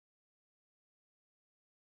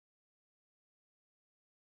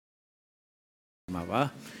မှာပါ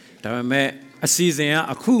ဒါပေမဲ့အစီအစဉ်က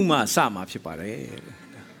အခုမှစမှာဖြစ်ပါတယ်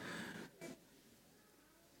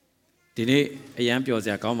ဒီနေ့အရန်ပျော်စ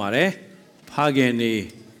ရာကောင်းပါတယ်ဖခင်နေ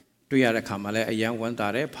တွေ့ရတဲ့ခါမှာလည်းအရန်ဝမ်းသာ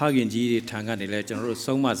တယ်ဖခင်ကြီးတွေထံကနေလည်းကျွန်တော်တို့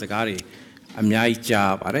ဆုံးမစကားတွေအများကြီး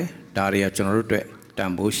ကြားပါတယ်ဒါတွေကကျွန်တော်တို့အတွက်တ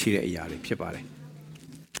န်ဖိုးရှိတဲ့အရာတွေဖြစ်ပါတယ်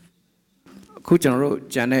အခုကျွန်တော်တို့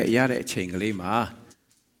ကြံရတဲ့အချိန်ကလေးမှာ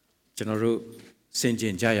ကျွန်တော်တို့ဆင်ခြ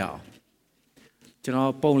င်ကြရအောင်ကျွန်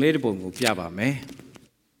တော်ပုံလေးတစ်ပုံကိုပြပါမယ်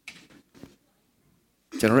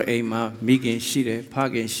ကျွန်တော်အိမ်မှာမိခင်ရှိတယ်ဖ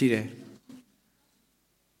ခင်ရှိတယ်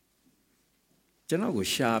ကျွန်တော်ကို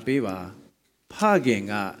ရှာပေးပါဖခင်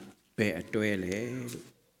ကဘယ်အတွဲလဲလို့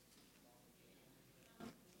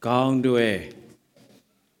ကောင်းတွဲ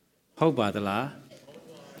ဟုတ်ပါသလား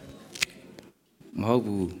မဟုတ်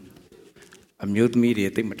ဘူးအမျိုးသမီးတွေ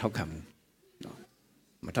သိမထောက်ခံဘူးနော်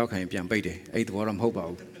မထောက်ခံရင်ပြန်ပိတ်တယ်အဲ့ဒီဘောတော့မဟုတ်ပါ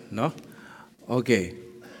ဘူးနော်โอเค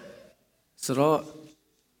ဆိုတော့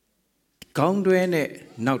ကောင်းတွဲနဲ့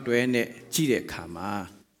နောက်တွဲနဲ့ကြည့်တဲ့အခါမှာ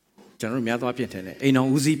ကျွန်တော်တို့များသောအားဖြင့်ထင်တယ်အိမ်တော်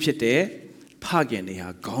ဦးစီးဖြစ်တဲ့ဖခင်တွေဟာ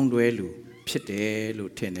ကောင်းတွဲလူဖြစ်တယ်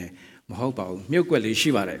လို့ထင်တယ်မဟုတ်ပါဘူးမြုပ်ကွက်လေးရှိ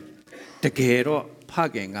ပါတယ်တကယ်တော့ဖ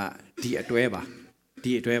ခင်ကဒီအတွဲပါ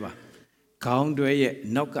ကောင်းတွဲရဲ့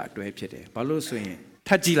နောက်ကအတွဲဖြစ်တယ်ဘာလို့ဆိုရင်ထ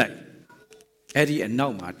ပ်ကြည့်လိုက်အဲ့ဒီအနော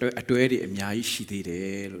က်မှာအတွဲတွေအများကြီးရှိသေးတ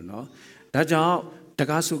ယ်လို့နော်ဒါကြောင့်တ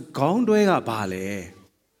ကားဆိုကောင်းတွဲကဘာလဲ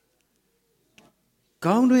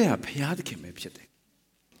ကောင်းတွဲကဘုရားသခင်ပဲဖြစ်တယ်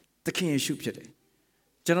သခင်ယေရှုဖြစ်တယ်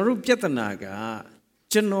ကျွန်တော်တို့ပြဿနာက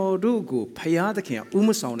ကျွန်တော်တို့ကိုဘုရားသခင်ကဥမ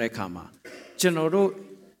ဆောင်တဲ့အခါမှာကျွန်တော်တို့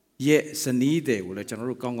ရဲ့ဇနီးတွေကိုလည်းကျွန်တော်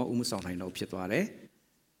တို့ကောင်းကောင်းဥမဆောင်နိုင်တော့ဖြစ်သွားတယ်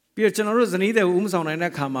ပြီးတော့ကျွန်တော်တို့ဇနီးတွေကိုဥမဆောင်နိုင်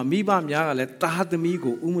တဲ့အခါမှာမိဘများကလည်းသားသမီး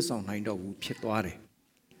ကိုဥမဆောင်နိုင်တော့ဘူးဖြစ်သွားတယ်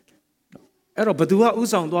အဲ့တော့ဘသူကဥ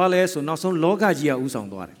ဆောင်သွားလဲဆိုနောက်ဆုံးလောကကြီးကဥဆောင်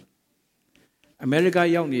သွားတယ်အမေရိက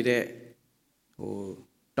ရောက်နေတဲ့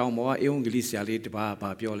တောင်ပေါ်ကဧဝံဂေလိဆရာလေးတပါးဘာ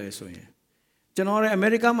ပြောလဲဆိုရင်ကျွန်တော်လည်းအမေ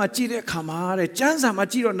ရိကမှာကြည့်တဲ့အခါမှာတဲ့ကျမ်းစာမှာ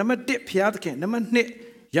ကြည့်တော့နံပါတ်1ဘုရားသခင်နံပါတ်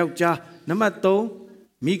2ယောက်ျားနံပါတ်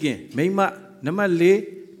3မိခင်မိန်းမနံပါတ်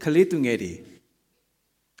4ခလေးသူငယ်တွေ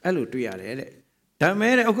အဲ့လိုတွေ့ရတယ်တဲ့ဒါပေ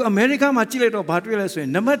မဲ့အခုအမေရိကမှာကြည့်လိုက်တော့ဘာတွေ့လဲဆိုရ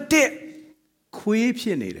င်နံပါတ်1ခွေးဖြ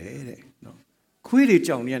စ်နေတယ်တဲ့နော်ခွေးတွေ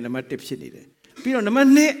ကြောင်နေရနံပါတ်1ဖြစ်နေတယ်ပြီးတော့နံပါတ်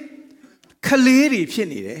2ခလေးတွေဖြစ်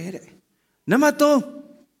နေတယ်တဲ့နံပါတ်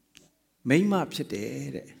3မိန်းမဖြစ်တယ်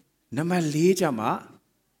တဲ့နံပါတ်4ကျမှ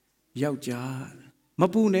ယောက်ျားမ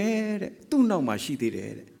ပူနဲ့တဲ့သူ့နောက်မှာရှိသေးတ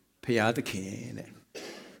ယ်တဲ့ဖရာသခင်တဲ့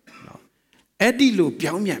နော်အဲ့ဒီလို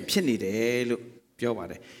ပြောင်းပြန်ဖြစ်နေတယ်လို့ပြောပါ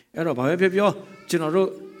တယ်အဲ့တော့ဘာပဲပြောကျွန်တော်တို့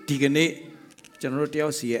ဒီကနေ့ကျွန်တော်တို့တယော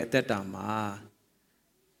က်စီရဲ့အသက်တာမှာ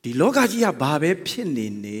ဒီလောကကြီးကဘာပဲဖြစ်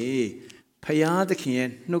နေဖရာသခင်ရဲ့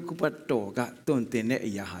နှုတ်ကပတ်တော်ကတွင်တင်တဲ့အ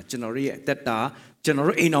ရာဟာကျွန်တော်တို့ရဲ့အသက်တာကျွန်တော်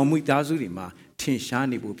တို့အိမ်တော်မိသားစုတွေမှာထင်ရှား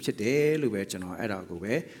နေဖို့ဖြစ်တယ်လို့ပဲကျွန်တော်အဲ့ဒါကို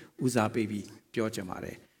ပဲဦးစားပေးပြီးပြောချင်ပါတ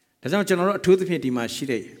ယ်ဒါကြောင့်ကျွန်တော်တို့အထူးသဖြင့်ဒီမှာရှိ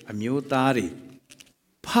တဲ့အမျိုးသားတွေ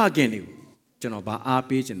ဖခင်တွေကိုကျွန်တော်ဗာအား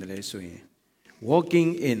ပေးခြင်းတယ်လဲဆိုရင် walking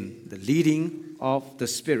in the leading of the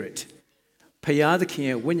spirit ဖရာသခင်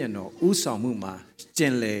ရဲ့ဝိညာဉ်တော်ဥဆောင်မှုမှာကျ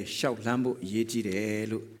င်လည်လျှောက်လှမ်းဖို့အရေးကြီးတယ်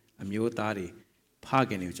လို့အမျိုးသားတွေဖ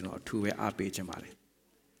ခင်တွေကိုကျွန်တော်အထူးပဲအားပေးခြင်းပါတယ်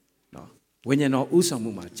နော်ဝိညာဉ်တော်ဥဆောင်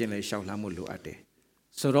မှုမှာကျင်လည်လျှောက်လှမ်းဖို့လိုအပ်တယ်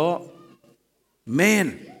ဆိုတော့ man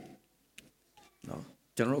နော်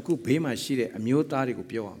ကျွန်တော်အခုဘေးမှာရှိတဲ့အမျိုးသားတွေကို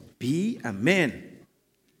ပြောအောင် be a man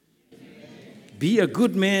be a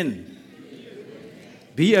good man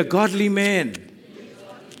be a godly man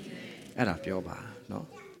အဲ့ဒါပြောပါနော်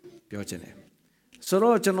ပြောချင်တယ်ဆို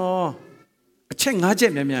တော့ကျွန်တော်အချက်၅ချ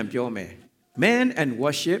က်များပြောမယ် man and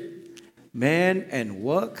worship man and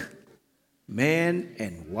work man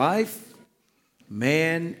and wife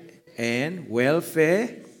man and welfare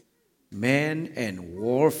man and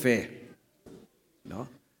warfare နော်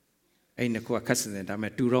အဲ့နှစ်ခုကခက်စင်ဒါပေ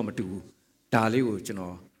မဲ့တူတော့မတူဘူးဒါလေးကိုကျွန်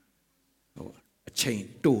တော်အချိန်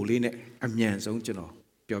တိုလေးနဲ့အမြန်ဆုံးကျွန်တော်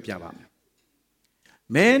ပြောပြပါမယ်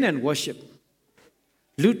man and worship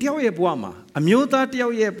လူတယောက်ရဲ့ဘဝမှာအမျိုးသားတယော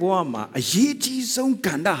က်ရဲ့ဘဝမှာအရေးကြီးဆုံးက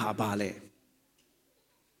ဏ္ဍဟာဘာလဲ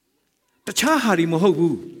တခြားဟာတွေမဟုတ်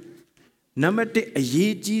ဘူးနံပါတ်1အ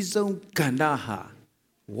ရေးကြီးဆုံးကဏ္ဍဟာ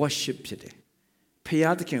worship ဖြစ်တယ်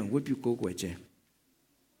ဖျားသခင်ဝတ်ပြုကိုးကွယ်ခြင်း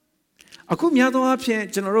အခုများသောအားဖြင့်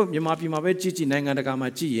ကျွန်တော်တို့မြန်မာပြည်မှာပဲကြည်နိုင်ငံတကာမှာ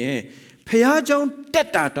ကြည်ရင်ဖျားเจ้าတက်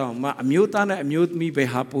တာတောင်မှအမျိုးသားနဲ့အမျိုးသမီးပဲ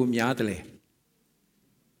ဟာပိုများတယ်လေ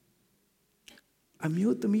အ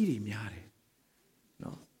မျိုးသမီးတွေများတယ်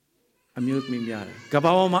နော်အမျိုးသမီးများတယ်ကမ္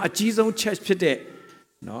ဘာပေါ်မှာအကြီးဆုံး church ဖြစ်တဲ့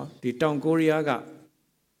နော်ဒီတောင်ကိုရီးယားက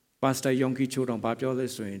ပါစတာယုံကီချိုတောင်ဘာပြောလဲ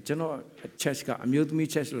ဆိုရင်ကျွန်တော် church ကအမျိုးသမီး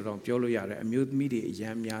church လို့တောင်ပြောလို့ရတယ်အမျိုးသမီးတွေအ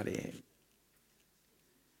များများတယ်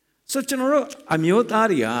ဆိုကျွန်တော်တို့အမျိုးသား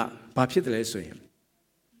တွေကဘာဖြစ်တယ်လဲဆိုရင်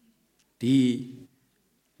ဒီ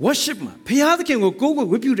worship မှာဖခင်သခင်ကိုကိုးကွယ်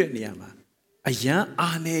ဝတ်ပြုတဲ့နေရာမှာအယံ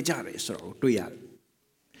အားနေကြတယ်ဆိုတော့တွေ့ရတယ်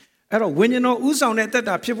အဲ့တော့ဝိညာဉ်တော်ဥဆောင်တဲ့အသက်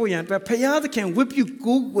တာဖြစ်ဖို့ရန်အတွက်ဖခင်သခင်ဝတ်ပြု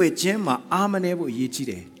ကိုးကွယ်ခြင်းမှာအားမနေဖို့အရေးကြီး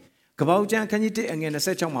တယ်ကပ္ပဦးကျမ်းခန်းကြီး1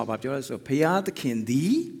 26မှာပြောလဲဆိုဖခင်သခင်သ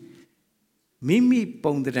ည်မိမိ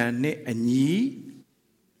ပုံသဏ္ဍာန်နဲ့အညီ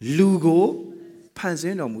လူကိုဖန်ဆ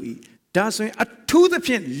င်းတော်မူ၏ဒါဆိုရင်အထူးသဖြ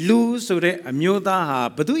င့်လူဆိုတဲ့အမျိုးသားဟာ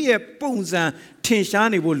ဘသူရဲ့ပုံစံထင်ရှား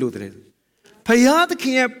နေဖို့လိုတယ်ဖခင်သခ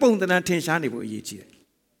င်ရဲ့ပုံသဏ္ဍာန်ထင်ရှားနေဖို့အရေးကြီးတယ်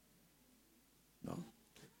နော်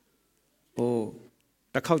ဟို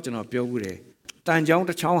တစ်ခေါက်ကျွန်တော်ပြောဘူးတယ်တန်ချောင်း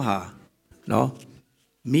တစ်ချောင်းဟာနော်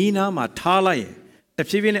မီးနားမှာထားလိုက်ရင်တ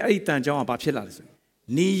ဖြည်းဖြည်းနဲ့အဲ့ဒီတန်ချောင်းကဘာဖြစ်လာလဲဆို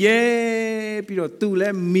နီရဲပြီးတော့သူ့လဲ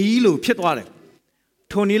မီးလို့ဖြစ်သွားတယ်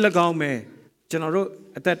ထုံနည်း၎င်းပဲကျွန်တော်တို့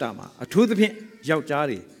အသက်တာမှာအထူးသဖြင့်ယောက်ျား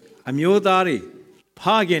တွေအမျိုးသားတွေဖ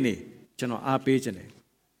ခင်တွေကျွန်တော်အားပေးခြင်းတယ်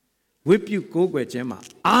ဝိပုကိုးကွယ်ခြင်းမှာ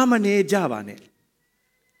အားမနေကြပါနဲ့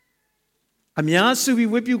အများစုပြီး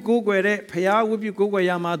ဝိပုကိုးကွယ်တဲ့ဖခင်ဝိပုကိုးကွယ်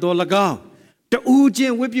ရမှာတော့၎င်းတူးချ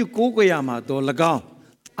င်းဝိပုကိုးကွယ်ရမှာတော့၎င်း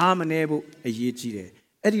အားမနေဖို့အရေးကြီးတယ်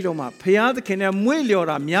အဲ့ဒီတော့မှဖခင်သခင်နဲ့မွေ့လျော်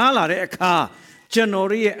တာများလာတဲ့အခါကျွန်တော်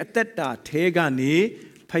ရဲ့အသက်တာထဲကနေ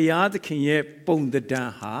ဖခင်သခင်ရဲ့ပုံသဏ္ဍာ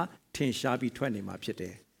န်ဟာထင်ရှားပြီးထွက်နေမှာဖြစ်တ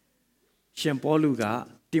ယ်ရှင်ပေါလုက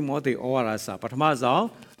တိမောသေဩဝါဒစာပထမဆုံး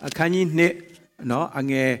အခန်းကြီး1เนาะအ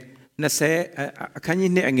ငယ်20အခန်း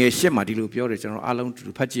ကြီး2အငယ်10မှာဒီလိုပြောတယ်ကျွန်တော်အားလုံးတူ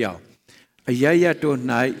တူဖတ်ကြည့်အောင်အရရတို့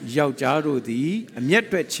၌ယောက်ျားတို့သည်အမျက်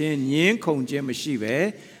ထွက်ခြင်းညင်းခုန်ခြင်းမရှိဘဲ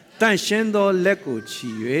တန့်ရှင်းသောလက်ကိုချီ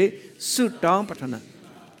၍ဆုတောင်းပတနာ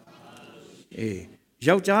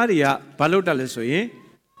ယောက်ျားတွေကဘာလုပ်တတ်လဲဆိုရင်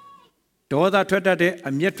ဒေါသထွက်တတ်တယ်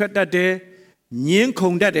အမျက်ထွက်တတ်တယ်ညင်းခု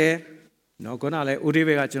န်တတ်တယ်နော်ခုနကလည်းဦးဒေးဘ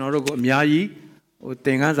ကကျွန်တော်တို့ကိုအများကြီးဟိုသ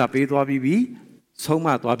င်ခန်းစာပေးသွားပြီးပြီဆုံးမ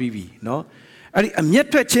သွားပြီးပြီနော်အဲ့ဒီအမျက်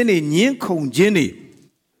ထွက်ခြင်းတွေညင်းခုန်ခြင်းတွေ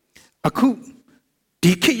အခု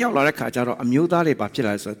ဒီခေတ်ရောက်လာတဲ့ခါကျတော့အမျိုးသားတွေဘာဖြစ်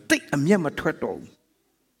လာလဲဆိုတော့တိတ်အမျက်မထွက်တော့ဘူး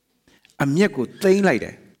အမျက်ကိုသိမ်းလိုက်တ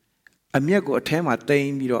ယ်အမျက်ကိုအထဲမှာသိ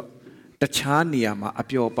မ်းပြီးတော့တခြားနေရာမှာအ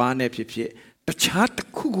ပျော်ပါးနဲ့ဖြစ်ဖြစ်တခြားတစ်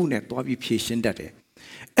ခုခုနဲ့တွားပြီးဖြည့်ရှင်းတတ်တယ်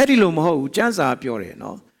အဲ့ဒီလိုမဟုတ်ဘူးကျမ်းစာပြောတယ်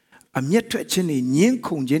နော်အမျက်ထွက်ခြင်းတွေညင်း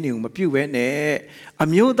ခုန်ခြင်းတွေကိုမပြုတ်ဘဲနဲ့အ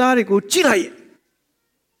မျိုးသားတွေကိုကြည့်လိုက်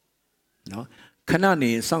နော်ခဏ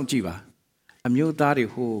နေစောင့်ကြည့်ပါအမျိုးသားတွေ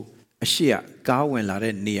ဟိုအရှိကကားဝင်လာ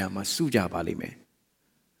တဲ့နေရာမှာစုကြပါလိမ့်မယ်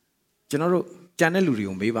ကျွန်တော်တို့ကြံတဲ့လူတွေ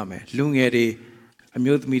ကိုမေးပါမယ်လူငယ်တွေအ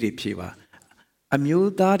မျိုးသမီးတွေဖြေပါအ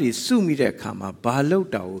မျိုးသားတွေစုမိတဲ့အခါမှာဘာလို့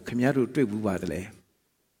တောင်ခင်ဗျားတို့တွေ့ဘူးပါသလဲ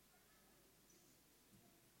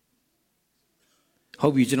ဟု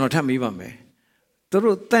တ်ပြီကျွန်တော်ထပ်မေးပါမယ်သူ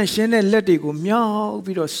တို့တန့်ရှင်းတဲ့လက်တွေကိုမြောက်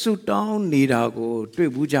ပြီးတော့ဆုတောင်းနေတာကိုတွေ့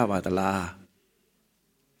ဘူးကြပါသလား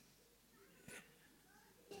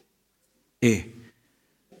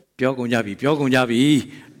ပြောကုန်ကြပြီ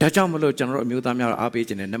ဒါကြောင့်မလို့ကျွန်တော်တို့အမျိုးသားများအားပေး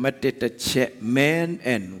ခြင်းနဲ့နံပါတ်1တစ်ချက် man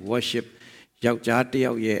and worship ယောက်ျားတစ်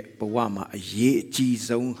ယောက်ရဲ့ဘဝမှာအရေးအကြီး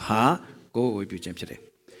ဆုံးဟာကိုယ်ဝေပြုခြင်းဖြစ်တယ်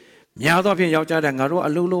များသောဖြင့်ယောက်ျားတဲ့ငါတို့အ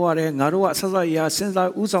လုပ်လုပ်ရတယ်ငါတို့ကဆက်ဆက်ရာစဉ်းစား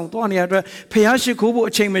ဥဆောင်သွားနေရတဲ့ဖျားရှိခိုးဖို့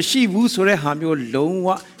အချိန်မရှိဘူးဆိုတဲ့ဟာမျိုးလုံးဝ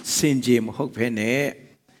စင်ကြယ်မဟုတ်ဘဲနဲ့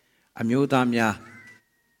အမျိုးသားများ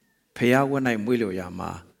ဖျားဝတ်နိုင်မွေးလို့ရ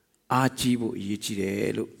မှာအားကြီးဖို့အရေးကြီးတ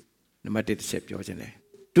ယ်လို့နံပါတ်1တစ်ချက်ပြောခြင်းတယ်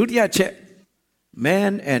ဒုတိယချက်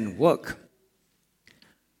man and work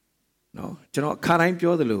နော်ကျွန်တော်ခါတိုင်း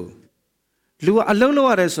ပြောသလိုလူကအလုပ်လုပ်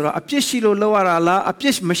ရတယ်ဆိုတော့အပြစ်ရှိလို့လုပ်ရတာလားအပြ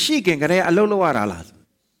စ်မရှိခင်ကတည်းကအလုပ်လုပ်ရတာလား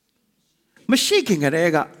မရှိခင်ကတ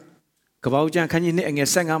ည်းကကပ္ပဦးကျမ်းခန်းကြီး2အငယ်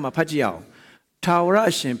15မှာဖတ်ကြည့်အောင်ထာဝရ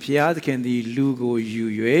အရှင်ဘုရားသခင်သည်လူကိုယူ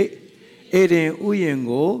၍အေဒင်ဥယျာဉ်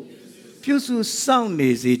ကိုပြုစုစောင့်နေ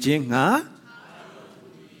စေခြင်းငှာ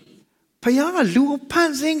ဘုရားကလူကိုဖ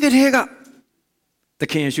န်ဆင်းကတည်းကသ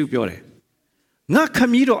ခင်ယေရှုပြောတယ်ငါခ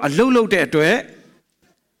မည်းတော်အလုတ်လုတ်တဲ့အတွက်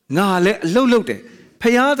ငါလည်းအလုတ်လုတ်တယ်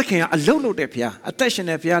ဖျားသခင်ကအလုတ်လုတ်တဲ့ဖျားအသက်ရှင်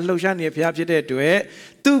တဲ့ဖျားလှုပ်ရှားနေတဲ့ဖျားဖြစ်တဲ့အတွက်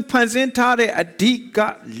သူဖန်ဆင်းထားတဲ့အဓိက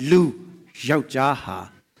လူယောက်ျားဟာ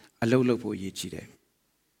အလုတ်လုတ်ဖို့ရည်ကြီးတယ်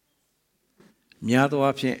များသော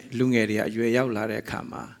အားဖြင့်လူငယ်တွေကအရွယ်ရောက်လာတဲ့အခါ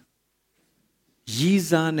မှာရည်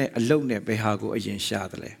စားနဲ့အလုတ်နဲ့ဘယ်ဟာကိုအရင်ရှာ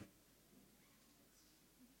တယ်လဲ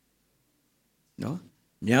နော်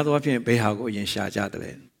များသောအားဖြင့်ဘယ်ဟာကိုအရင်ရှာကြတယ်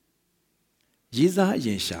လဲရည်စားအရ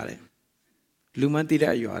င်ရှာတယ်လူမှန်းသိ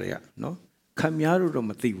တဲ့အရွာတွေကနော်ခမများတို့တော့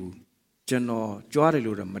မသိဘူးကျွန်တော်ကြွားတယ်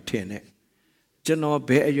လို့တော့မထင်နဲ့ကျွန်တော်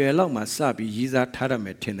ဘယ်အရွယ်လောက်မှစပြီးရည်စားထားရမ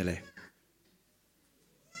ယ်ထင်တယ်လေ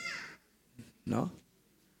နော်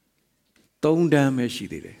3 တန်းပဲရှိ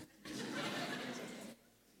သေးတယ်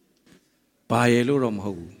ဘာရယ်လို့တော့မ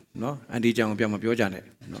ဟုတ်ဘူးနော်အန်ဒီကြောင်ပြောင်းမပြောကြနဲ့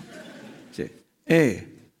နော်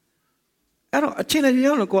အဲ့တော့အချင်းလည်း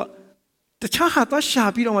ပြောလို့ကိုတခြားဟာသွားရှာ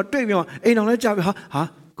ပြီးတော့မှတွေ့ပြီးမှအိမ်တော်လည်းကြာပြီးဟာ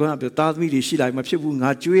ကိုယ်ကပြောသားသမီးတွေရှိလိုက်မဖြစ်ဘူးငါ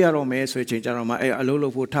ကျွေးရတော့မယ်ဆိုတဲ့အချိန်ကျတော့မှအလုံး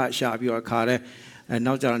လို့ဖို့ထရှာပြီးတော့ခါတဲ့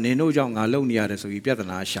နောက်ကျတော့နင်တို့ကြောင့်ငါလုံနေရတယ်ဆိုပြီးပြဿ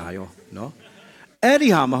နာရှာရောနော်အဲ့ဒီ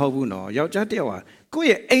ဟာမဟုတ်ဘူးနော်ယောက်ျားတစ်ယောက်ကကို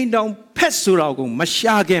ယ့်ရဲ့အိမ်တောင်ဖက်ဆိုတော့ကိုမ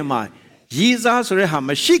ရှာခင်မှာရည်စားဆိုတဲ့ဟာ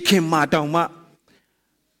မရှိခင်မှာတောင်မှ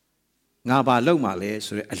ငါဘာလုပ်မှလဲ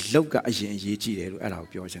ဆိုတဲ့အလုပ်ကအရင်အရေးကြီးတယ်လို့အဲ့ဒါကို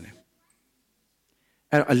ပြောချင်တယ်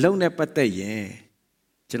အဲ့တော့အလုပ်နဲ့ပတ်သက်ရင်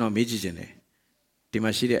ကျွန်တော်မေးကြည့်ချင်တယ်ဒီ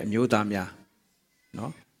မှာရှိတဲ့အမျိုးသားများ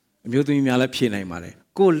နော်အမျိုးသမီးများလည်းဖြေနိုင်ပါတယ်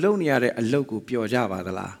ကိုလုံနေရတဲ့အလုပ်ကိုပျော်ကြပါသ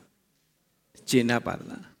လားကျဉ်း납ပါသ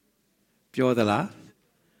လားပြောသလား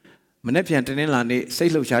မနေ့ပြန်တင်းလာနေစိ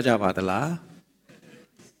တ်လှုပ်ရှားကြပါသလား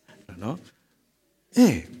နော်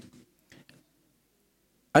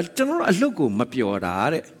ကျွန်တော်အလုပ်ကိုမပျော်တာ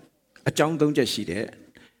တဲ့အကြောင်း၃ချက်ရှိတယ်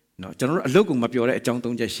နော်ကျွန်တော်အလုပ်ကိုမပျော်တဲ့အကြောင်း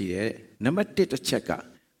၃ချက်ရှိတယ်နံပါတ်1တစ်ချက်က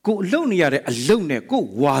ကိုအလုပ်နေရတဲ့အလုပ်နဲ့ကို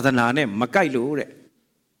ဝါသနာနဲ့မကိုက်လို့တဲ့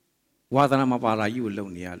ဝါသနာမပါလာကြီးကိုလု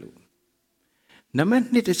ပ်နေရလို့နံပါတ်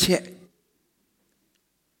2တစ်ချက်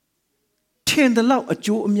ထင်တယ်လို့အ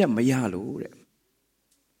ကျိုးအမြတ်မရလို့တဲ့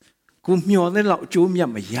ကိုမျှော်တဲ့လောက်အကျိုးအမြတ်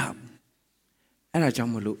မရဘူးအဲ့ဒါကြော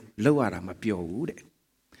င့်မလို့လောက်ရတာမပျော်ဘူးတဲ့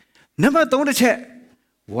နံပါတ်3တစ်ချက်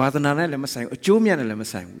ဝါသနာနဲ့လည်းမဆိုင်ဘူးအကျိုးမြတ်နဲ့လည်းမ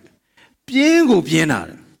ဆိုင်ဘူးပြင်းကိုပြင်းတာ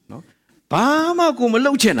တဲ့နော်ဘာမှကိုမ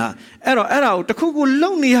လုပ်ချင်တာအဲ့တော့အဲ့ဒါကိုတခုခုလု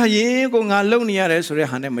ပ်နေရရင်ကိုငါလုပ်နေရတယ်ဆိုတဲ့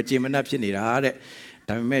ဟာနဲ့မကြေမနပ်ဖြစ်နေတာတဲ့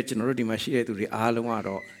ဒါပေမဲ့ကျွန်တော်တို့ဒီမှာရှိတဲ့သူတွေအားလုံးက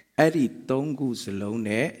တော့အဲ့ဒီ3ခုစလုံး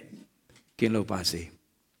နဲ့ကင်းလို့ပါစေ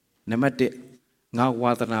နံပါတ်1ငါ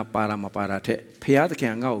ဝါသနာပါတာမပါတာထက်ဖခင်သခ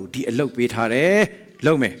င်ငါ့ကိုဒီအလုပ်ပေးထားတယ်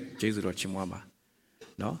လုပ်မယ်ကျေးဇူးတော်ချီးမွမ်းပါ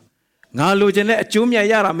နော်ငါလိုချင်တဲ့အကျိုးမြတ်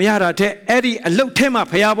ရတာမရတာထက်အဲ့ဒီအလုပ်ထဲမှာ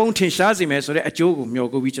ဖခင်ဘုန်းထင်ရှားစေမယ်ဆိုတဲ့အကျိုးကိုမျှော်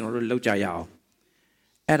ကိုပြီးကျွန်တော်တို့လုပ်ကြရအောင်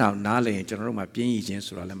အဲ့ဒါနားလည်ရင်ကျွန်တော်တို့မှာပြင်းရည်ခြင်း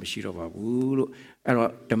ဆိုတာလည်းမရှိတော့ပါဘူးလို့အဲ့တော့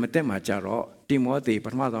ဓမ္မသက်မှာကြတော့တိမောသေပ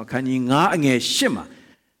ထမဆုံးခန်းကြီး9အငယ်10မှာ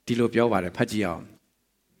ဒီလိုပြောပါတယ်ဖတ်ကြည့်အောင်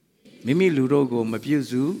မိမိလူတို့ကိုမပြု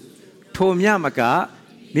စုထိုမြမက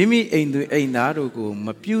မိမိအိမ်သူအိမ်သားတို့ကိုမ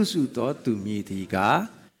ပြုစုသောသူမည်သည်က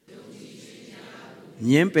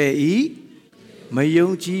ညင်ပယ်ဤမ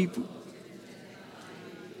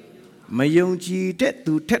ယုံကြည်တဲ့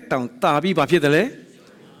သူထက်တောင်တာပြီးဘာဖြစ်တယ်လဲ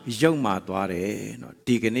ယုံမှသွားတယ်နော်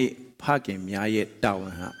ဒီကနေ့ဖခင်များရဲ့တာဝ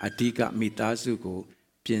န်ဟာအဓိကမိသားစုကို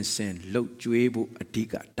ပြင်ဆင်လှုပ်ကြွေးဖို့အဓိ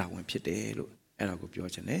ကတာဝန်ဖြစ်တယ်လို့အဲ့ဒါကိုပြော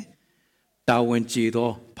ချင်တယ်တာဝန်ကျေသော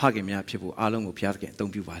ဖခင်များဖြစ်ဖို့အားလုံးကိုဘုရားသခင်အ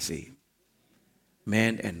သုံးပြုပါစေ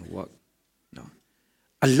man and work နော်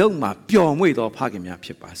အလုံးမှာပျော်မွေ့သောဖခင်များဖြ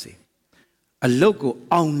စ်ပါစေအလုံးကို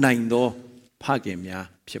အောင်နိုင်သောဖခင်များ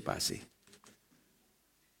ဖြစ်ပါစေ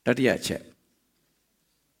တတိယချက်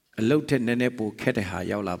အလုံးထက်နည်းနည်းပိုခက်တဲ့ဟာ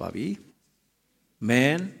ရောက်လာပါပြီ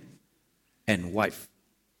man and wife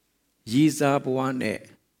ရည်စားဘဝနဲ့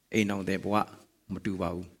အိမ်အောင်တဲ့ဘဝမတူပါ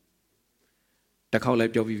ဘူးတစ်ခေါက်လ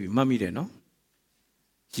ည်းပြောပြီးပြီမှတ်မိတယ်နော်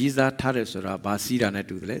ရည်စားထားတယ်ဆိုတာဘာစီးတာနဲ့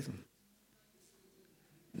တူတယ်လဲ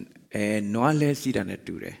နွားလဲစီးတာနဲ့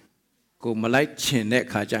တူတယ်ကိုမလိုက်ချင်တဲ့အ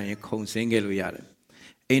ခါကျရင်ခုံစင်းခဲ့လို့ရတယ်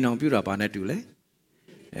အိမ်အောင်ပြူတာဘာနဲ့တူလဲ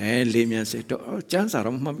လေးမြန်စိတ်တော့ကျန်းစာ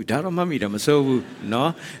တော့မှတ်ပြီဒါတော့မှတ်မိတယ်မစိုးဘူး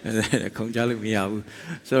နော်ခုံကြလို့မရဘူး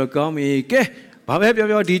ဆိုတော့ကောင်းပြီကဲဘာပဲ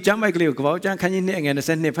ပြောဒီကျမ်းပိုက်ကလေးကိုကပောက်ကျမ်းခန်းကြီး2အငယ်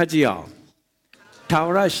22ဖတ်ကြည့်အောင်ထာဝ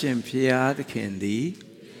ရရှင်ဖျားသခင်သည်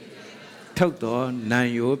ထုတ်သောနံ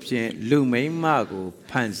ရိုးဖြင့်လူမိန်းမကို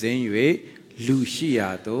ဖန်ဆင်း၍လူရှိရာ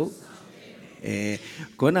သို့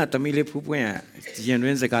ခေါနာတမီလေးဖူးပွင့်ရင်တွ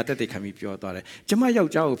င်စကားတက်တဲ့ခံပြီးပြောသွားတယ်ကျမယော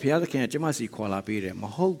က်ျားကိုဘုရားသခင်ကကျမစီခေါ်လာပေးတယ်မ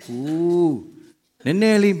ဟုတ်ဘူးနည်းန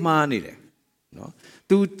ည်းလေးမှားနေတယ်နော်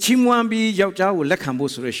သူချီးမွမ်းပြီးယောက်ျားကိုလက်ခံ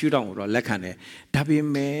ဖို့ဆိုရရှုထောင့်ကိုတော့လက်ခံတယ်ဒါပေ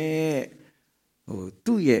မဲ့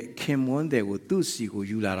သူ့ရဲ့ခင်မွန်းတဲ့ကိုသူ့စီကို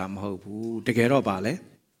ယူလာတာမဟုတ်ဘူးတကယ်တော့ဗာလဲ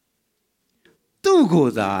သူ့ကို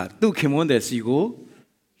သာသူ့ခင်မွန်းတဲ့စီကို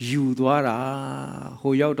ယူသွားတာ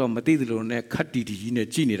ဟိုရောက်တော့မသိသလိုနဲ့ခတ်တီတီကြီးနဲ့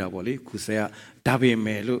ကြည်နေတာပေါ့လေခုဆဲကဒါပေ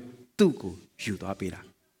မဲ့လို့သူ့ကိုယူသွားပေးတာ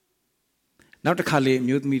နောက်တစ်ခါလေအ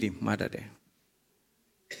မျိုးသမီးတွေမှားတတ်တယ်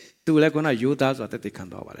သူလည်းကောရိုးသားဆိုတာတက်တက်ခံ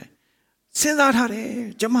သွားပါတယ်စဉ်းစားထားတယ်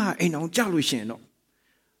ကျမအိမ်အောင်ကြလို့ရှင်တော့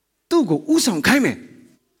သူ့ကိုဥဆောင်ခိုင်းမယ်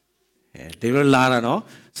ဒီလိုလာတာနော်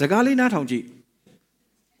စကားလေးနားထောင်ကြည့်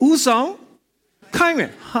ဥဆောင်ခိုင်းမ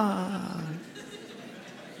ယ်ဟာ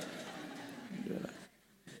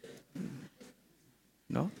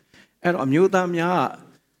နော်အဲ့တော့အမျိုးသားများ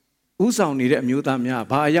ဥဆောင်နေတဲ့အမျိုးသားများ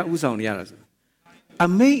ဘာအရာဥဆောင်နေရတာဆိုအ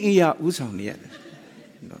မိန်အရာဥဆောင်နေရတယ်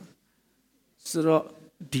နော်ဆိုတော့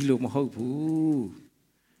ဒီလိုမဟုတ်ဘူး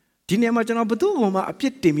ဒီနေရာမှာကျွန်တော်ဘယ်သူ့ကိုမှအပြ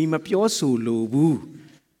စ်တင်ပြီးမပြောဆိုလိုဘူး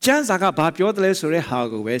ကျမ်းစာကဘာပြောတယ်လဲဆိုတဲ့ဟာ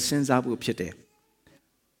ကိုပဲစဉ်းစားဖို့ဖြစ်တယ်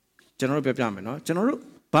ကျွန်တော်တို့ပြောပြမယ်နော်ကျွန်တော်တို့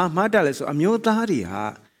ဘာမှတ်တတ်လဲဆိုအမျိုးသားတွေဟာ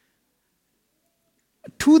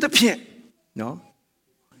အထူးသဖြင့်နော်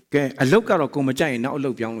ကဲအလုတ်ကတော့ကိုမကြိုက်ရင်နောက်အလု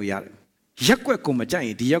တ်ပြောင်းလို့ရတယ်ရက်ကွက်ကိုမကြိုက်ရ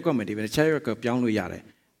င်ဒီရက်ကွက်မတည်ပဲတခြားရက်ကွက်ပြောင်းလို့ရတယ်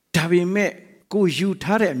ဒါပေမဲ့ကိုယူ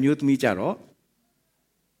ထားတဲ့အမျိုးသမီးကြတော့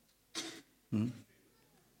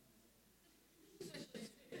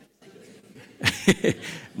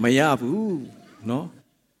မရဘူးနော်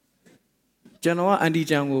ကျွန်တော်ကအန်တီ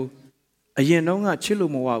ချန်ကိုအရင်တော့ကချစ်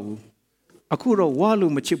လို့မဝဘူးအခုတော့ဝ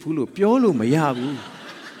လို့မချစ်ဘူးလို့ပြောလို့မရဘူး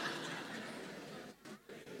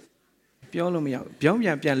ပြောလို့မရဘူးပြောင်း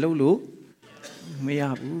ပြန်လှုပ်လို့မရ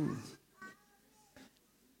ဘူး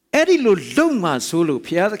အဲ့ဒီလိုလုံမှဆိုလို့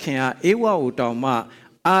ဘုရားသခင်ကအေဝါကိုတောင်မှ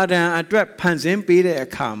အာဒံအတွက်ဖန်ဆင်းပေးတဲ့အ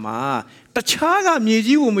ခါမှာတခြားကမြေ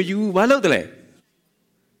ကြီးကိုမယူဘူးဘာလို့တလဲ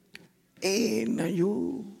အေး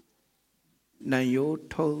နယို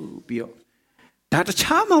ထုတ်ပြီးတော့ဒါတ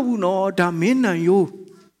ခြားမဟုတ်ဘူးနော်ဒါမင်းနံယို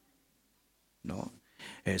နော်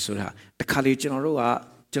ဆိုတာတခါလေကျွန်တော်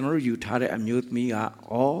တို့ယူထားတဲ့အမျိုးသမီးက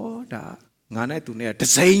ဒါငါနဲ့သူနဲ့တ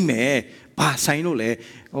စိမ့်မယ်ဘာဆိုင်လို့လဲ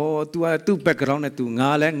तू ကသူ့ background နဲ့ तू ငါ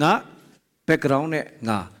လည်းငါ background နဲ့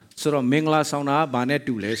ငါဆိုတော့မင်္ဂလာဆောင်တာဘာနဲ့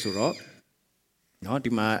တူလဲဆိုတော့နော်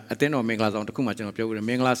ဒီမှာအသင်းတော်မင်္ဂလာဆောင်တစ်ခုမှကျွန်တော်ပြောပြတယ်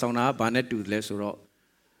မင်္ဂလာဆောင်တာဘာနဲ့တူလဲဆိုတော့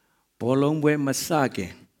ဘောလုံးပွဲမစခ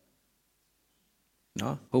င်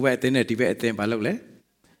နော်ဟိုဘက်အသင်းနဲ့ဒီဘက်အသင်းဘာလုပ်လဲ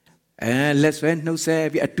လက်ဆွဲနှုတ်ဆက်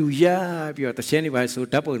ပြီးအတူရပြီးတော့တခြင်းနေပါဆို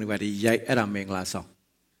ဓာတ်ပုံတွေပါဒီရိုက်အဲ့ဒါမင်္ဂလာဆောင်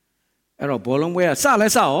အဲ့တော့ဘောလုံးပွဲကစလဲ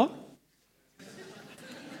စရော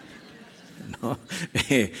နော်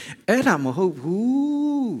အဲ့ဒါမဟုတ်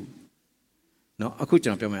ဘူးနော်အခု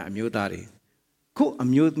ကျွန်တော်ပြောမယ်အမျိုးသားတွေခုအ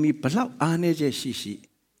မျိုးသမီးဘလောက်အားနည်းချက်ရှိ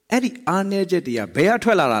အဲ့ဒီအားနည်းချက်တွေကဘယ်ကထွ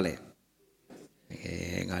က်လာတာလဲ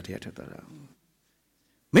ငါတည်းထွက်သွားတာ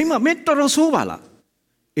မိမတော်တော်ဆိုးပါလား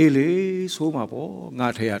အေးလေဆိုးမှာပေါ့ငါ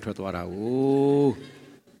ထဲရထွက်သွားတာကို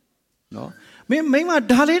နော်မိမ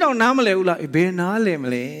ဒါလေးတော့နားမလဲဘူးလားဘယ်နားလဲမ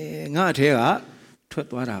လဲငါထဲကထွက်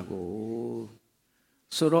သွားတာကို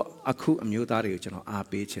ဆိုတော့အခုအမျိုးသားတွေကိုကျွန်တော်အား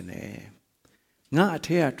ပေးခြင်းနဲ့ငါအ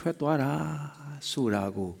ထဲကထွက်သွားတာဆိုတာ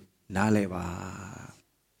ကိုနားလဲပါ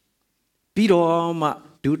ပြီးတော့မှ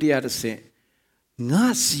ဒုတိယတစ်ဆင့်ငါ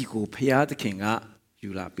စီကိုဖျားသခင်ကယူ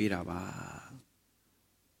လာပေးတာပါ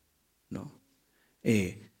နော်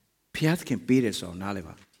ဖျားသခင်ပေးတယ်ဆိုတော့နားလဲ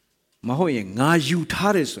ပါမဟုတ်ရင်ငါယူ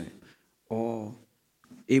ထားတယ်ဆိုရင်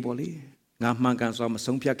အေးပေါ့လေငါမှန်ကန်စွာမ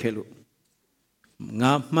ဆုံးဖြတ်ခဲ့လို့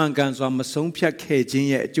ငါမှန်ကန်စွာမဆုံးဖြတ်ခဲ့ခြင်း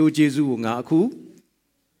ရဲ့အကျိုးကျေးဇူးကိုငါအခု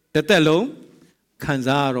တစ်သက်လုံးခံ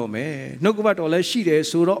စားရတော့မယ်နှုတ်ကပတ်တော်လည်းရှိတယ်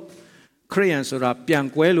ဆိုတော့ခရိယန်ဆိုတာပြန်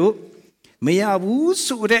ကွဲလို့မရဘူး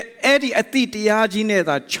ဆိုတဲ့အဲ့ဒီအတိတရားကြီးနဲ့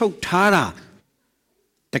သာချုပ်ထားတာ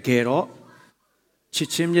တကယ်တော့ချစ်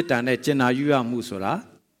ချင်းမေတ္တာနဲ့ကျင်နာယူရမှုဆိုတာ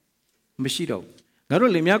မရှိတော့ဘူးငါ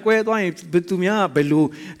တို့လင်မယားကွဲသွားရင်သူများကဘယ်လို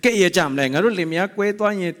ကဲ့ရဲ့ကြမလဲငါတို့လင်မယားကွဲ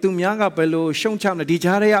သွားရင်သူများကဘယ်လိုရှုံချမလဲဒီ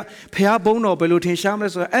ကြားထဲကဖះဘုံတော်ဘယ်လိုထင်ရှားမလဲ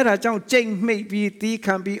ဆိုတော့အဲ့ဒါကြောင့်ကြိတ်မှိတ်ပြီးတီး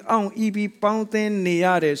ခံပြီးအောင်ဤပြီးပေါင်းသင်းနေရ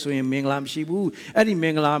တယ်ဆိုရင်မင်္ဂလာမရှိဘူးအဲ့ဒီမ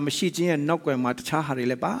င်္ဂလာမရှိခြင်းရဲ့နောက်ွယ်မှာတခြားဟာတွေ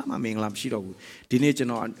လည်းဘာမှမင်္ဂလာမရှိတော့ဘူးဒီနေ့ကျွန်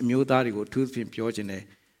တော်အမျိုးသားတွေကိုအထူးသဖြင့်ပြောခြင်းတယ်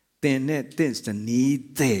တင်နဲ့တင့်စနီး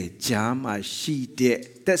တဲ့ကြားမှာရှိတဲ့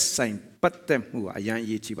သက်ဆိုင်ပတ်သက်မှုအရန်အ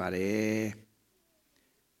ရေးကြီးပါတယ်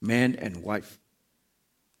man and wife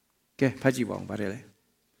ကဲဖတ်ကြည့်ပါဦးဗါတယ်လေ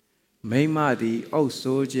မိမသည်အုပ်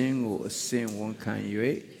ဆိုးခြင်းကိုအစဉ်ဝန်ခံ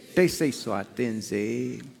၍တိတ်ဆိတ်စွာတင်စေ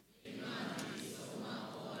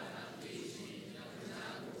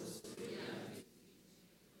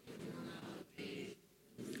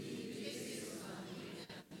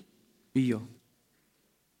ပြီးရော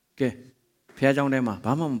ကဲဖះเจ้าထဲမှာ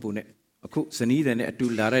ဘာမှမပူနဲ့အခုဇနီးတဲ့နဲ့အတူ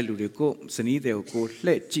လာတဲ့လူတွေကိုဇနီးတဲ့ကိုလှ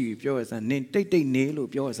ည့်ကြည့်ပြီးပြောရစမ်းနင်တိတ်နေလို့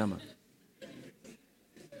ပြောရစမ်းပါ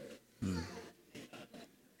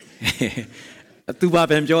သူဘာ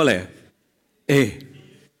ပြန်ပြောလဲ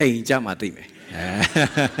အိမ်ကြမှာသိမယ်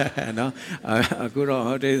နော်အခုတော့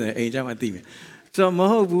ဟုတ်တယ်အိမ်ကြမှာသိမယ်ဆိုတော့မ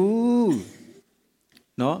ဟုတ်ဘူး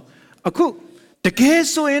နော်အခုတကယ်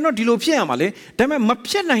ဆိုရင်တော့ဒီလိုဖြစ်ရမှာလေဒါပေမဲ့မ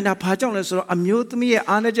ဖြစ်နိုင်တာဘာကြောင့်လဲဆိုတော့အမျိုးသမီးရဲ့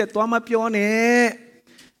အားနည်းချက်သွားမပြောနဲ့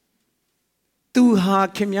သူဟာ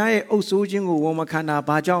ခင်များရဲ့အုပ်ဆိုးခြင်းကိုဝန်မခံတာ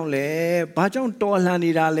ဘာကြောင့်လဲဘာကြောင့်တော်လှန်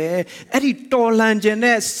နေတာလဲအဲ့ဒီတော်လှန်ခြင်း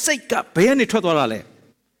နဲ့စိတ်ကဘယ်ကနေထွက်သွားတာလဲ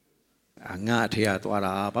ငါအထေရသွား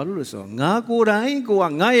တာဘာလို့လဲဆိုတော့ငါကိုယ်တိုင်ကိုက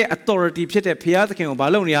ငါရဲ့ authority ဖြစ်တဲ့ဘုရားသခင်ကိုဘာ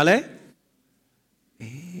လုပ်နေရလဲ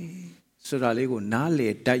ဆိုတာလေးကိုနားလေ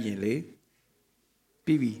တိုက်ရင်လေ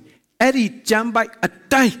ပြီးပြီအဲ့ဒီကြမ်းပိုက်အ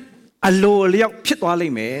တိုင်းအလိုအလျောက်ဖြစ်သွားလိ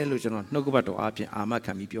မ့်မယ်လို့ကျွန်တော်နှုတ်ကပတ်တော်အားဖြင့်အာမ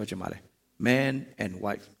ခံပြီးပြောချင်ပါတယ် man and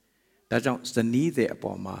wife ဒါကြောင့်ဇနီးတဲ့အ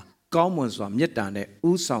ပေါ်မှာကောင်းမွန်စွာမေတ္တာနဲ့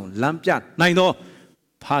ဥဆောင်လမ်းပြနိုင်သော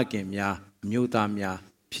ဖခင်များအမျိုးသားများ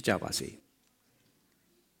ဖြစ်ကြပါစေ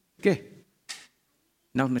ကဲ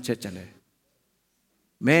နောက်နှစ်ချက်ကျန်တယ်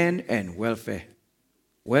man and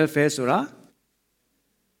welfare ဆိုတာ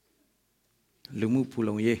လူမှုဖူ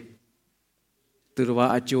လုံရေးသူတစ်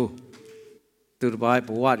ပါးအကျိုးသူတစ်ပါးဘ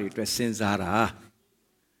ဝတွေအတွက်စဉ်းစားတာ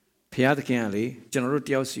ဖျားသခင်ကလေကျွန်တော်တို့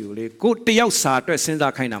တယောက်စီကိုလေကိုတယောက်စာအတွက်စဉ်း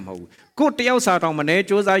စားခိုင်းတာမဟုတ်ဘူးကိုတယောက်စာတောင်မနေစ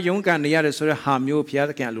조사ရုန်းကန်နေရတယ်ဆိုတဲ့ဟာမျိုးဖျား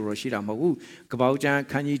သခင်အလိုတော်ရှိတာမဟုတ်ဘူးကပောက်ကျမ်း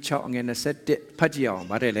ခန်းကြီး6အငယ်21ဖတ်ကြည့်အောင်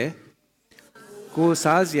ဗါတယ်လေကို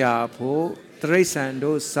စားစရာဖို့တရိษံ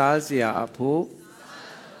တို့စားစရာအဖို့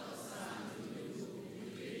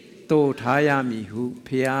တိုးထားရမည်ဟု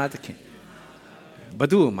ဖျားသခင်ဘ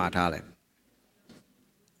သူ့ကိုမှားထားလဲ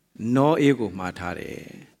နောအေးကိုမှားထားတ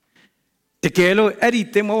ယ်တကယ်လို့အဲ့ဒီ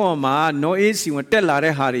သင်္ဘောပေါ်မှာနောအေးစီဝင်တက်လာ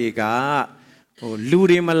တဲ့ဟာတွေကလူ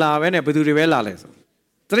တွေမလာဘဲနဲ့ဘသူတွေပဲလာလဲဆို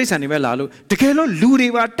တရိษံတွေပဲလာလို့တကယ်လို့လူတွေ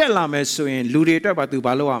ပါတက်လာမယ်ဆိုရင်လူတွေအတွက်ပါသူ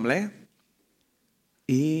ဘာလုပ်ရမလဲ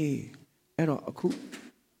အေးအဲ့တော့အခု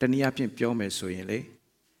တနည်းအားဖြင့်ပြောမယ်ဆိုရင်လေ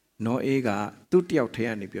နောအေးကသူ့တယောက်ထဲက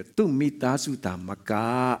နေပြီးသူ့မိသားစုသားမက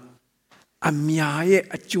အများရဲ့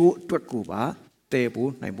အကျိုးအတွက်ကိုပါတည်ဖို့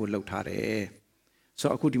နိုင်ဖို့လုပ်ထားတယ်ဆို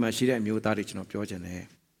တော့အခုဒီမှာရှိတဲ့အမျိုးသားတွေကျွန်တော်ပြောချင်တယ်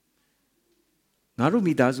ငါတို့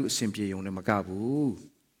မိသားစုအစဉ်ပြေုံနဲ့မကဘူး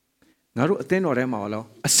ငါတို့အသင်းတော်ထဲမှာရော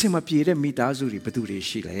အစဉ်မပြေတဲ့မိသားစုတွေဘယ်သူတွေ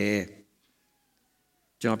ရှိလဲ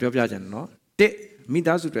ကျွန်တော်ပြောပြချင်တယ်နော်တစ်မိ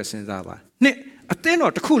သားစုတွေစဉ်းစားပါနှစ်အသင်း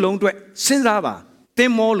တော်တစ်ခုလုံးအတွက်စဉ်းစားပါသ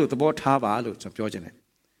င်မောလို့သဘောထားပါလို့ကျွန်တော်ပြောချင်တယ်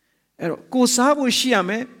အဲ့တော့ကိုစားဖို့ရှိရ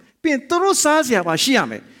မယ်ပြီးရင်သူတို့စားစရာပါရှိရ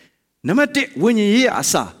မယ်နံပါတ်1ဝိညာဉ်ရေးအ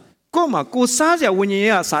စာကို့မှာကိုစားစရာဝိညာဉ်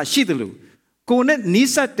ရေးအစာရှိတယ်လို့ကိုနဲ့နီး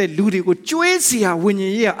စပ်တဲ့လူတွေကိုကြွေးစရာဝိညာ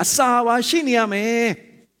ဉ်ရေးအစာပါရှိနေရမယ်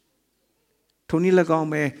ထိုနည်း၎င်း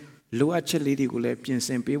ပဲလိုအပ်ချက်လေးတွေကိုလည်းပြင်ဆ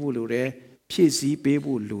င်ပေးဖို့လိုတယ်ဖြည့်ဆည်းပေး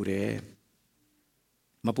ဖို့လိုတယ်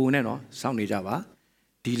မပူနဲ့နော်စောင့်နေကြပါ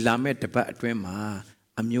ဒီလာမဲ့တပတ်အတွင်းမှာ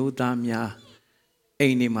အမျိုးသားများအိ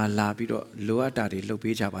မ်တွေမှာလာပြီးတော့လိုအပ်တာတွေလုပ်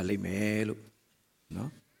ပေးကြပါလိမ့်မယ်လို့နော်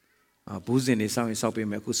ဘူးစင်တွေစောင့်ရင်စောင့်ပေး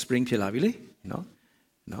မယ်အခု spring ဖြစ်လာပြီလေ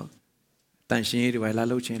နော်တန်ရှင်းရေးတွေလာ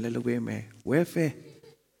လုပ်ချင်လည်းလုပ်ပေးမယ် welfare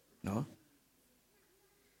နော်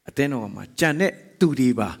အတင်းတော်မှာကြံတဲ့သူတွေ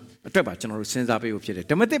ပါအတွက်ပါကျွန်တော်တို့စဉ်းစားပေးဖို့ဖြစ်တယ်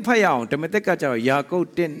ဓမ္မသစ်ဖတ်ရအောင်ဓမ္မသစ်ကကြတော့ယာကုပ်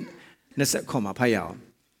1:20မှာဖတ်ရအောင်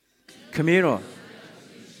ခမည်းတော်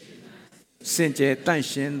စင်ကြယ်တန့်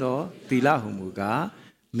ရှင်းသောသီလဟုမူကား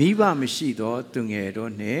မိဘမရှိသောသူငယ်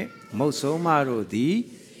တို့နှင့်မုတ်ဆုံးမတို့သည်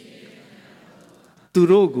သူ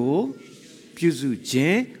တို့ကိုပြုစုခြ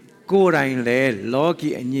င်းကိုယ်တိုင်လည်းလောကီ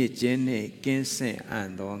အညစ်အကြေးနှင့်ကင်းစင်အံ့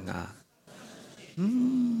သောငါ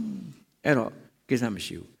အဲ့တော့ကိစ္စမ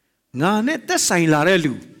ရှိဘူးငါနဲ့သက်ဆိုင်လာတဲ့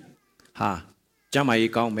လူဟာကျမ်းမာ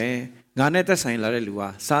ရေးကောင်းမယ်ငါနဲ့သက်ဆိုင်လာတဲ့လူဟာ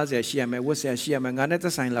စားစရာရှိရမယ်ဝတ်စရာရှိရမယ်ငါနဲ့သ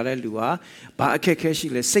က်ဆိုင်လာတဲ့လူဟာဘာအခက်အခဲရှိ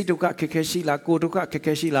လဲစိတ်ဒုက္ခအခက်အခဲရှိလားကိုယ်ဒုက္ခအခက်အ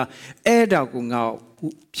ခဲရှိလားအဲ့ဒါကိုငါ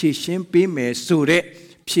ဖြည့်ရှင်းပေးမယ်ဆိုတဲ့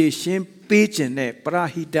ဖြည့်ရှင်းပေးခြင်းနဲ့ပရ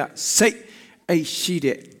ဟိတစိတ်အဲ့ရှိ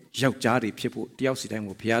တဲ့ယောက်ျားတွေဖြစ်ဖို့တယောက်စီတိုင်း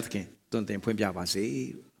ကိုဘုရားသခင်တွင်တင်ဖွင့်ပြပါစေ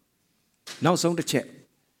နောက်ဆုံးတစ်ချက်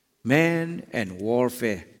man and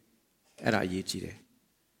warfare အဲ့ဒါအရေးကြီးတယ်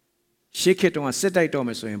ရှေးခေတ်တုန်းကစစ်တိုက်တော့မ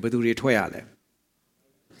ယ်ဆိုရင်ဘယ်သူတွေထွက်ရလဲ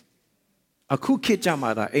အခုခေတ်ကြ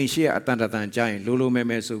မှာဒါအိမ်ရှိအတန်တန်ကြားရင်လိုလိုမဲ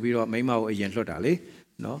မဲဆိုပြီးတော့မိမကိုအရင်လွှတ်တာလေ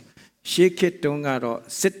နော်ရှေးခေတ်တုန်းကတော့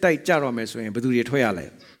စစ်တိုက်ကြတော့မယ်ဆိုရင်ဘယ်သူတွေထွက်ရလဲ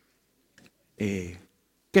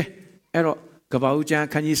ကဲအဲ့တော့ကပ္ပဦးကျမ်း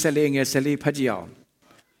ခန်းကြီး14ငယ်14ဖတ်ကြည့်အောင်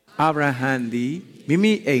အာဗြဟံသည်မိ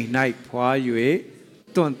မိအိမ်၌ဖွာ၍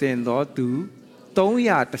တွင်တင်သောသူ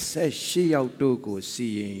318ယောက်တို့ကိုစီ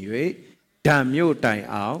ရင်၍ဒံမြို့တိုင်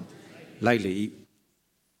အောင်လိုက်လေ၏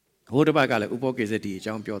ဟိုတစ်ပတ်ကလည်းဥပောကေဇတိအ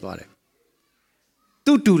ကြောင်းပြောသွားတယ်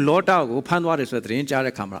သူတူလောတာကိုဖမ်းသွားတယ်ဆိုတဲ့သတင်းကြား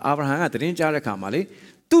တဲ့ခါမှာအာဗြဟံကသတင်းကြားတဲ့ခါမှာလေ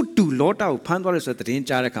သူတူလောတာကိုဖမ်းသွားတယ်ဆိုတဲ့သတင်း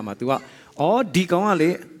ကြားတဲ့ခါမှာ तू ကဒီကောင်ကလေ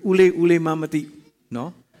ဦးလေးမသိ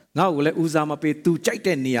နော်ငါ့ကိုလည်းဦးစားမပေး तू ကြိုက်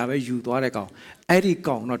တဲ့နေရာပဲယူသွားတဲ့ကောင်အဲ့ဒီ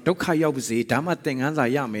ကောင်တော့ဒုက္ခရောက်ပါစေဒါမှသင်ခန်းစာ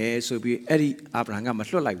ရမယ်ဆိုပြီးအဲ့ဒီအာဗြဟံကမ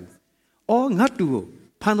လွှတ်လိုက်ဘူးငါတူကို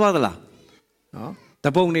ဖမ်းသွားသလားနော်တ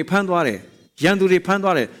ပုံတွေဖမ်းသွားတယ်ရန်သူတွေဖမ်း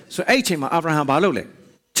သွားတယ်ဆိုအဲ့အချိန်မှာအာဗြဟံဘာလုပ်လဲ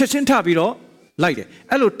ချက်ချင်းထပြီးတော့လိုက်တယ်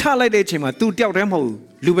အဲ့လိုထလိုက်တဲ့အချိန်မှာ तू တယောက်တည်းမဟုတ်ဘူး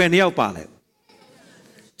လူပဲ2ယောက်ပါလဲ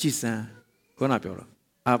ကြည်စမ်းခေါင်းပြောတော့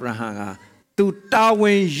အာဗြဟံက तू တာဝ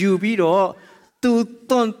န်ယူပြီးတော့ तू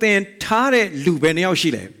တွန်တင်ထားတဲ့လူပဲ2ယောက်ရှိ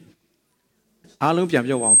လဲအားလုံးပြန်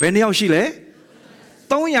ပြောအောင်ဘယ်2ယောက်ရှိလဲ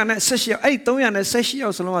318ယောက်အဲ့318ယော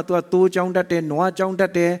က်စလုံးက तू ကတိုးကြောင်းတတ်တယ်နွားကြောင်းတ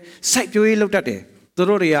တ်တယ်စိုက်ပျိုးရေးလုပ်တတ်တယ်သူ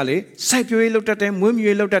တို့တွေကလေစိုက်ပျိုးရေးလုပ်တတ်တယ်မွေးမြူ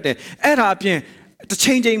ရေးလုပ်တတ်တယ်အဲ့ဒါအပြင်တစ်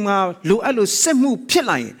ချိန်မှာလိုအပ်လို့စစ်မှုဖြစ်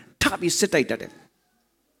လာရင်ထပြီးစစ်တိုက်တတ်တယ်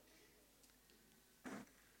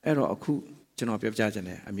အဲ့တော့အခုကျွန်တော်ပြောပြချင်တ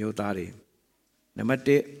ယ်အမျိုးသားတွေနံပါတ်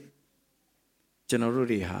1ကျွန်တော်တို့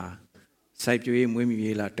တွေဟာစိုက်ပျိုးရေးမွေးမြူ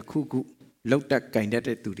ရေးလားတစ်ခုခုလောက်တက်ကင်တတ်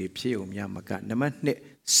တဲ့သူတွေဖြစ်ုံများမကနံပါတ်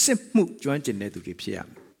2စစ်မှုကျွမ်းကျင်တဲ့သူတွေဖြစ်ရမ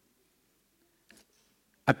ယ်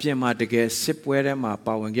အပြင်မှာတကယ်စစ်ပွဲထဲမှာ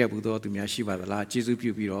ပါဝင်ခဲ့ဘူးသောသူများရှိပါသလားကျေးဇူး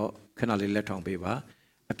ပြုပြီးတော့ခဏလေးလက်ထောင်ပေးပါ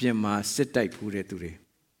အပြင်မှာစစ်တိုက်ဖူးတဲ့သူတွေ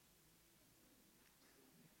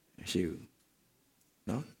ရှိဘူး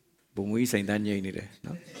နော်ဘုံမွေးဆိုင်တန်းငြိမ့်နေတယ်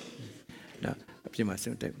နော်အပြင်မှာစ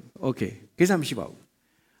စ်တိုက်โอเคကိစ္စမရှိပါဘူး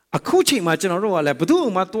အခုချိန်မှာကျွန်တော်တို့ကလည်းဘသူ့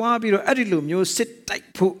မှသွားပြီးတော့အဲ့ဒီလိုမျိုးစစ်တိုက်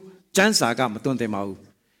ဖို့စံစာကမတွန်းတင်ပါဘူး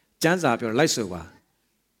စံစာပြောလိုက်ဆိုပါ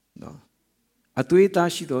နော်အသွေးသား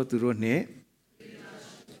ရှိတော်သူတို့နဲ့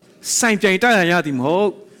ဆိုင်ပြိုင်တိုက်ရသည်မဟုတ်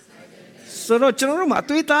ဆိုတော့ကျွန်တော်တို့မှာအ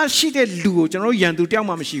သွေးသားရှိတဲ့လူကိုကျွန်တော်တို့ရန်သူတယောက်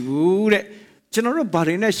မှမရှိဘူးတဲ့ကျွန်တော်တို့ဘာ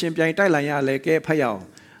တွေနဲ့ရှင်ပြိုင်တိုက်လိုက်ရလဲကဲဖတ်ရအောင်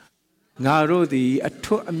ငါတို့သည်အ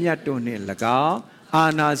ထွတ်အမြတ်တို့နှင့်၎င်းအာ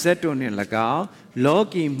နာဇက်တို့နှင့်၎င်းလော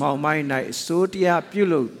ကီမှောင်မိုင်း၌အစိုးတရားပြု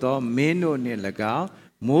လုပ်သောမင်းတို့နှင့်၎င်း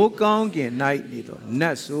မိုးကောင်းကင်၌နေသောန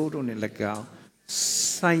တ်ဆိုးတို့နှင့်၎င်း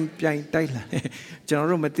ဆိုင်ပြိုင်တိုက်လာကျွန်တော်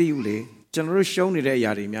တို့မသိဘူးလေကျွန်တော်တို့ရှုံးနေတဲ့အ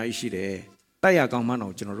ရာတွေအများကြီးရှိတယ်တိုက်ရကောင်းမှ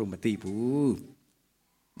တော့ကျွန်တော်တို့မသိဘူး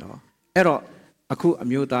เนาะအဲ့တော့အခုအ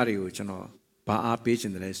မျိုးသားတွေကိုကျွန်တော်ဘာအားပေးခြ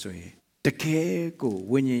င်းတယ်လဲဆိုရင်တကယ်ကို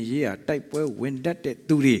ဝိညာဉ်ရေးရာတိုက်ပွဲဝင်တတ်တဲ့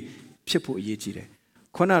သူတွေဖြစ်ဖို့အရေးကြီးတယ်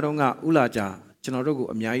ခုနတော့ကဥလာကြကျွန်တော်တို့ကို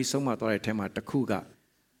အများကြီးဆုံးမသွားတဲ့အထက်မှာတစ်ခုက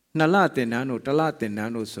2လတင်တန်းတို့1လတင်တ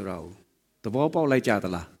န်းတို့ဆိုတော့သဘောပေါက်လိုက်ကြသ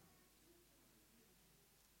လား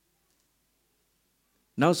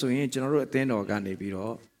နောက်ဆိုရင်ကျွန်တော်တို့အသင်းတော်ကနေပြီး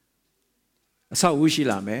တော့အဆောက်အဦရှိ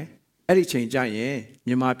လာမယ်အဲ့ဒီချိန်ကျရင်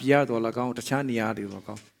မြန်မာပြည်ရတော်၎င်းတခြားနေရာတွေ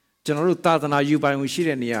၎င်းကျွန်တော်တို့သာသနာယူပိုင်ဝင်ရှိ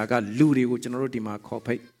တဲ့နေရာကလူတွေကိုကျွန်တော်တို့ဒီမှာခေါ်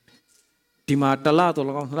ဖိတ်ဒီမှာ1လတော်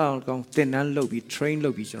၎င်း2လတော်၎င်းတင်တန်းလုပ်ပြီး train လု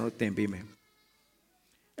ပ်ပြီးကျွန်တော်တို့သင်ပေးမယ်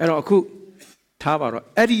အဲ့တော့အခုထားပါတော့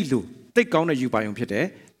အဲ့ဒီလိုတိတ်ကောင်းတဲ့ယူပိုင်ဝင်ဖြစ်တယ်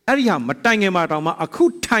အဲ့ဒီဟာမတိုင်ငယ်မှာတောင်မှအခု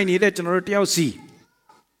ထိုင်နေတဲ့ကျွန်တော်တို့တယောက်စီ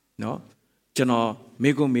เนาะကျွန်တော်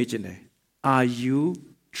မေးခွန်းမေးချင်တယ် Are you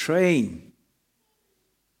trained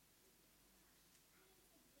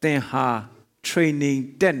သင်ဟာ training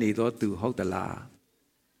တက်နေတော့သူဟုတ်သလား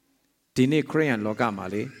ဒီနေ့ခရိယန်လောကမှာ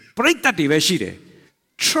လေပရိသတ်တွေပဲရှိတယ်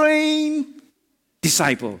train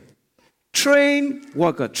disciple train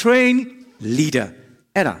worker train leader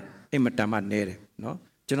အဲ့ဒါအင်မတန်မှနဲတယ်เนาะ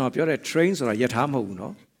ကျွန်တော်ပြောတဲ့ train ဆိုတာယထာမဟုတ်ဘူးเนา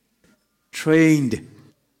ะ trained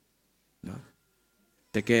เนาะ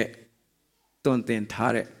တကယ်တွင်တင်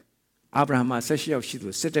ထားတဲ့အာဗြဟံမှာ16ယောက်ရှိသူ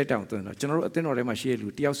စစ်တိုက်တောင်တွင်တော့ကျွန်တော်တို့အသင်းတော်ထဲမှာရှိတဲ့လူ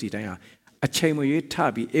တယောက်စီတိုင်းဟာအချိန်မရွေးထ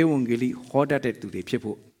ပြီးဧဝံဂေလိဟောတတ်တဲ့သူတွေဖြစ်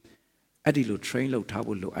ဖို့အဲ့ဒီလို train လုပ်ထား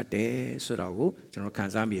ဖို့လိုအပ်တယ်ဆိုတော့ကိုကျွန်တော်ခံ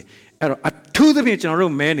စားမိအဲ့တော့အထူးသဖြင့်ကျွန်တော်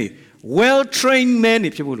တို့ man တွေ well trained man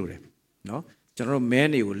တွေဖြစ်ဖို့လိုတယ်เนาะကျွန်တော်တို့ man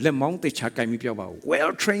တွေကိုလက်မောင်းသိချာကင်ပြီးပြောပါ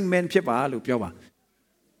well trained man ဖြစ်ပါလို့ပြောပါ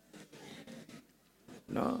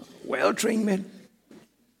เนาะ well trained man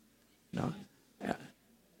เนาะ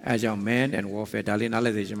အဲကြောင့် man and warfare ဒါလေးနားလ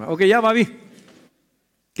ည်စေချင်ပါ okay ရပါပြီ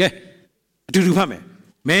ကဲအတူတူဖတ်မယ်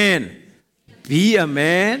man be a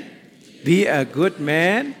man be a good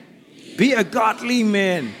man be a godly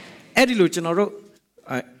man အဲ့ဒီလိုကျွန်တော်တို့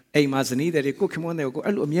အိမ်မှာဇနီးတွေကိုခင်မွန်းတွေကို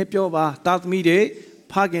အဲ့လိုအမြဲပြောပါသားသမီးတွေ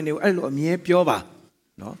ဖခင်တွေကိုအဲ့လိုအမြဲပြောပါ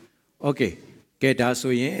เนาะ okay ကဲဒါ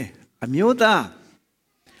ဆိုရင်အမျိုး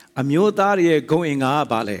သားရဲ့ဂုဏ်အင်္ဂါက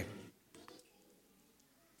ဘာလဲ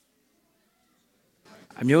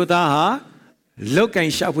အမျိုးသားဟာလောက်ကင်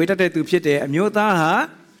ရှာဖွေတတ်တဲ့သူဖြစ်တယ်အမျိုးသားဟာ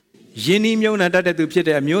ယဉ်ဤမြုံနာတတ်တဲ့သူဖြစ်တ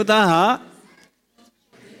ယ်အမျိုးသားဟာ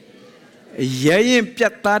ရဲရင်ပြ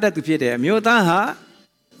တ်သားတဲ့သူဖြစ်တယ်အမျိုးသားဟာ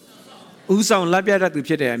ဥဆောင်လက်ပြတတ်သူ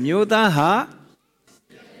ဖြစ်တယ်အမျိုးသားဟာ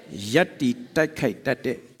ယက်တီတိုက်ခိုက်တတ်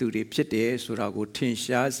တဲ့သူတွေဖြစ်တယ်ဆိုတာကိုထင်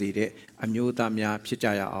ရှားစေတဲ့အမျိုးသားများဖြစ်ကြ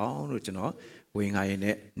ရအောင်လို့ကျွန်တော်ဝေငါရင်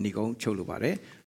နဲ့ဏီကုန်းချုပ်လိုပါတယ်